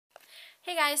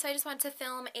Hey guys, so I just wanted to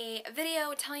film a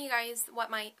video telling you guys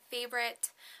what my favorite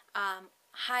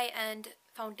high-end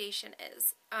foundation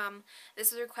is.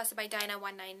 This was requested by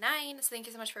Dinah199, so thank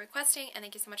you so much for requesting, and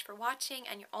thank you so much for watching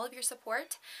and all of your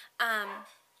support.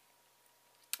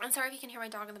 I'm sorry if you can hear my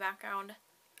dog in the background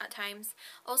at times.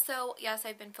 Also, yes,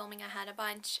 I've been filming ahead a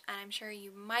bunch, and I'm sure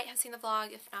you might have seen the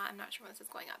vlog. If not, I'm not sure when this is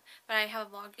going up, but I have a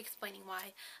vlog explaining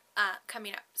why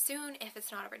coming up soon if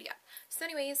it's not already up. So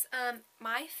anyways,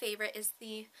 my favorite is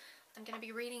I'm going to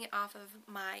be reading it off of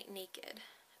my iPad.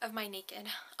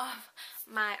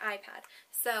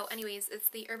 So anyways, it's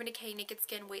the Urban Decay Naked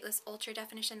Skin Weightless Ultra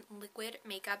Definition Liquid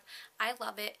Makeup. I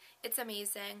love it. It's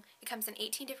amazing. It comes in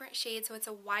 18 different shades, so it's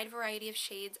a wide variety of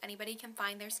shades. Anybody can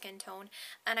find their skin tone.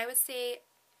 And I would say,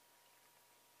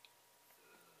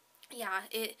 yeah,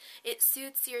 it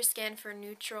suits your skin for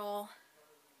neutral,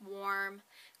 warm,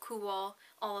 cool,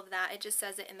 all of that. It just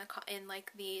says it in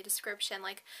like the description,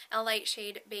 like a light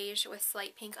shade beige with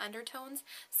slight pink undertones.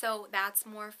 So that's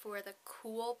more for the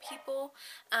cool people.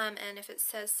 And if it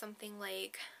says something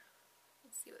like,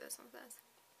 let's see what this one says.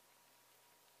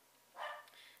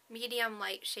 Medium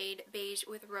light shade beige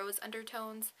with rose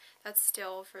undertones. That's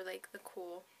still for like the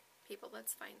cool people.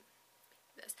 That's fine.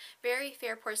 This very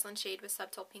fair porcelain shade with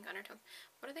subtle pink undertones.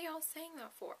 What are they all saying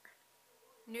that for?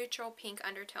 Neutral pink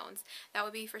undertones. That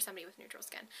would be for somebody with neutral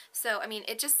skin. So, I mean,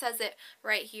 it just says it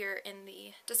right here in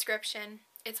the description.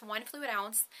 It's 1 fluid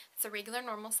ounce. It's a regular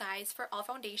normal size for all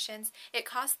foundations. It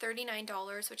costs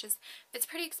 $39, which is, it's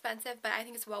pretty expensive, but I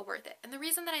think it's well worth it. And the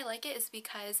reason that I like it is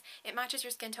because it matches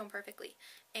your skin tone perfectly.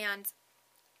 And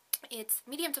it's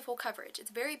medium to full coverage.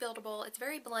 It's very buildable. It's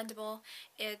very blendable.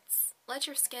 It's lets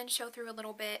your skin show through a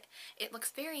little bit. It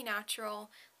looks very natural.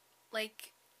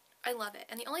 Like, I love it.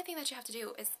 And the only thing that you have to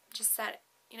do is just set it.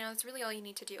 You know, it's really all you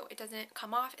need to do. It doesn't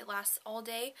come off. It lasts all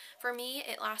day. For me,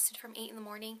 it lasted from 8 in the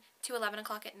morning to 11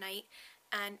 o'clock at night.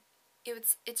 And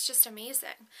it's just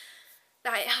amazing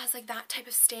that it has like that type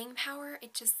of staying power.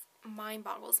 It just mind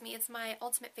boggles me. It's my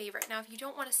ultimate favorite. Now, if you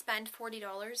don't want to spend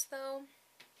 $40 though,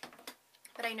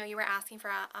 but I know you were asking for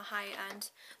a high-end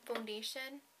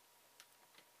foundation,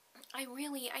 I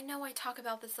know I talk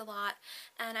about this a lot,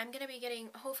 and I'm going to be getting,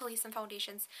 hopefully, some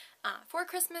foundations for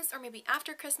Christmas, or maybe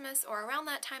after Christmas, or around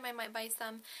that time I might buy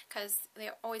some, because they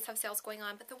always have sales going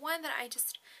on. But the one that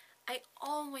I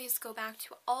always go back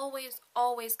to,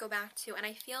 always go back to, and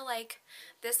I feel like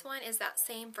this one is that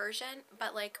same version,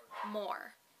 but like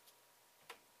more.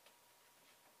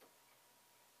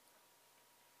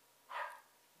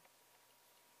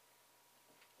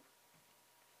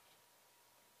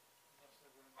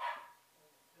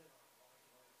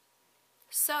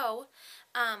 So,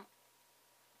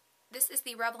 this is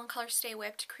the Revlon Color Stay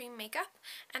Whipped Cream Makeup,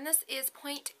 and this is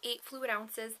 0.8 fluid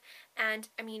ounces, and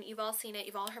I mean, you've all seen it,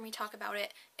 you've all heard me talk about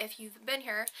it if you've been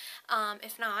here.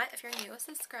 If not, if you're new,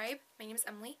 subscribe. My name is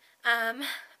Emily.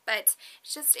 But it's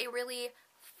just a really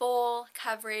full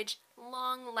coverage,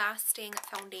 long-lasting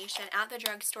foundation at the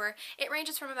drugstore. It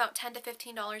ranges from about $10 to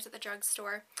 $15 at the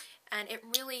drugstore, and it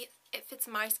fits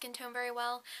my skin tone very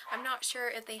well. I'm not sure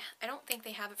if I don't think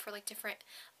they have it for like different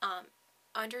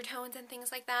undertones and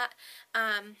things like that,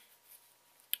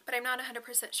 but I'm not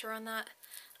 100% sure on that.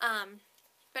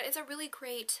 But it's a really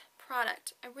great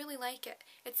product. I really like it.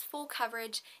 It's full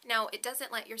coverage. Now, it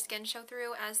doesn't let your skin show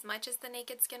through as much as the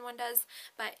Naked Skin one does,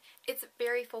 but it's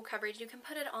very full coverage. You can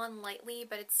put it on lightly,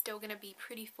 but it's still going to be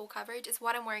pretty full coverage. It's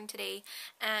what I'm wearing today,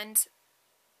 and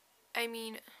I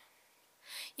mean,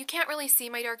 you can't really see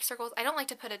my dark circles. I don't like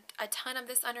to put a ton of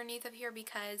this underneath of here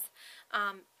because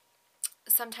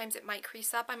sometimes it might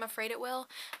crease up. I'm afraid it will,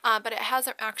 but it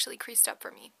hasn't actually creased up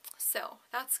for me, so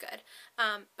that's good.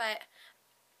 But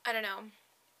I don't know.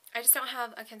 I just don't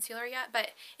have a concealer yet, but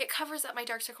it covers up my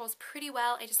dark circles pretty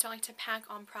well. I just don't like to pack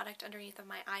on product underneath of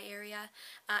my eye area.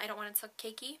 I don't want it to look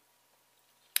cakey.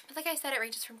 But like I said, it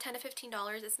ranges from $10 to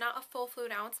 $15. It's not a full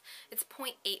fluid ounce. It's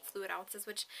 0.8 fluid ounces,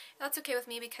 which that's okay with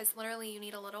me because literally you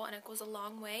need a little and it goes a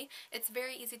long way. It's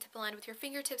very easy to blend with your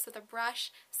fingertips with a brush.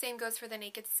 Same goes for the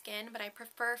Naked Skin, but I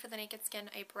prefer for the Naked Skin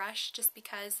a brush just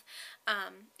because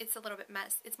it's a little bit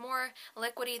it's more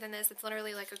liquidy than this. It's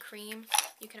literally like a cream.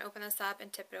 You can open this up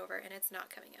and tip it over and it's not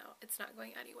coming out. It's not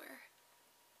going anywhere.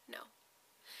 No.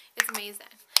 It's amazing.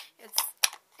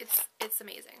 It's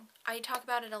amazing. I talk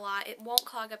about it a lot. It won't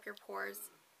clog up your pores.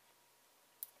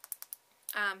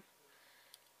 I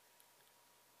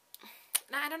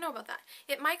don't know about that.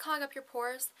 It might clog up your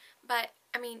pores, but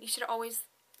I mean, you should always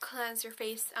cleanse your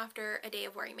face after a day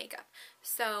of wearing makeup.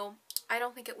 So I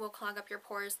don't think it will clog up your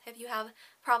pores. If you have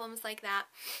problems like that,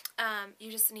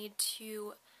 you just need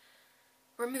to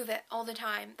remove it all the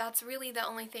time. That's really the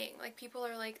only thing. Like, people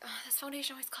are like, oh, this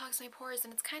foundation always clogs my pores,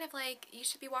 and it's kind of like, you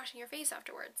should be washing your face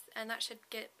afterwards, and that should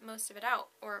get most of it out,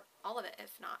 or all of it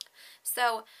if not.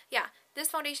 So yeah, this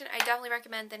foundation I definitely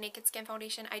recommend, the Naked Skin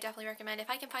foundation. I definitely recommend. If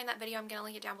I can find that video, I'm gonna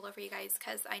link it down below for you guys,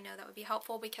 because I know that would be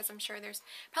helpful, because I'm sure there's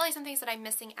probably some things that I'm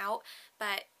missing out.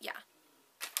 But yeah,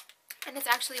 and it's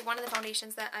actually one of the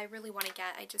foundations that I really want to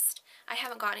get. I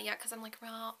haven't gotten it yet, because I'm like,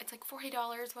 well, it's like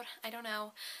 $40, what, I don't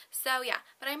know. So yeah,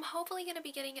 but I'm hopefully going to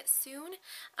be getting it soon.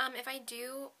 If I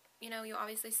do, you know, you'll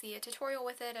obviously see a tutorial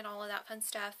with it and all of that fun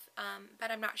stuff,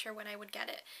 but I'm not sure when I would get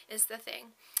it, is the thing.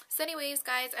 So anyways,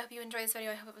 guys, I hope you enjoyed this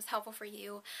video. I hope it was helpful for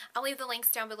you. I'll leave the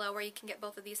links down below where you can get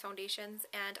both of these foundations,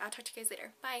 and I'll talk to you guys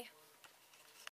later. Bye!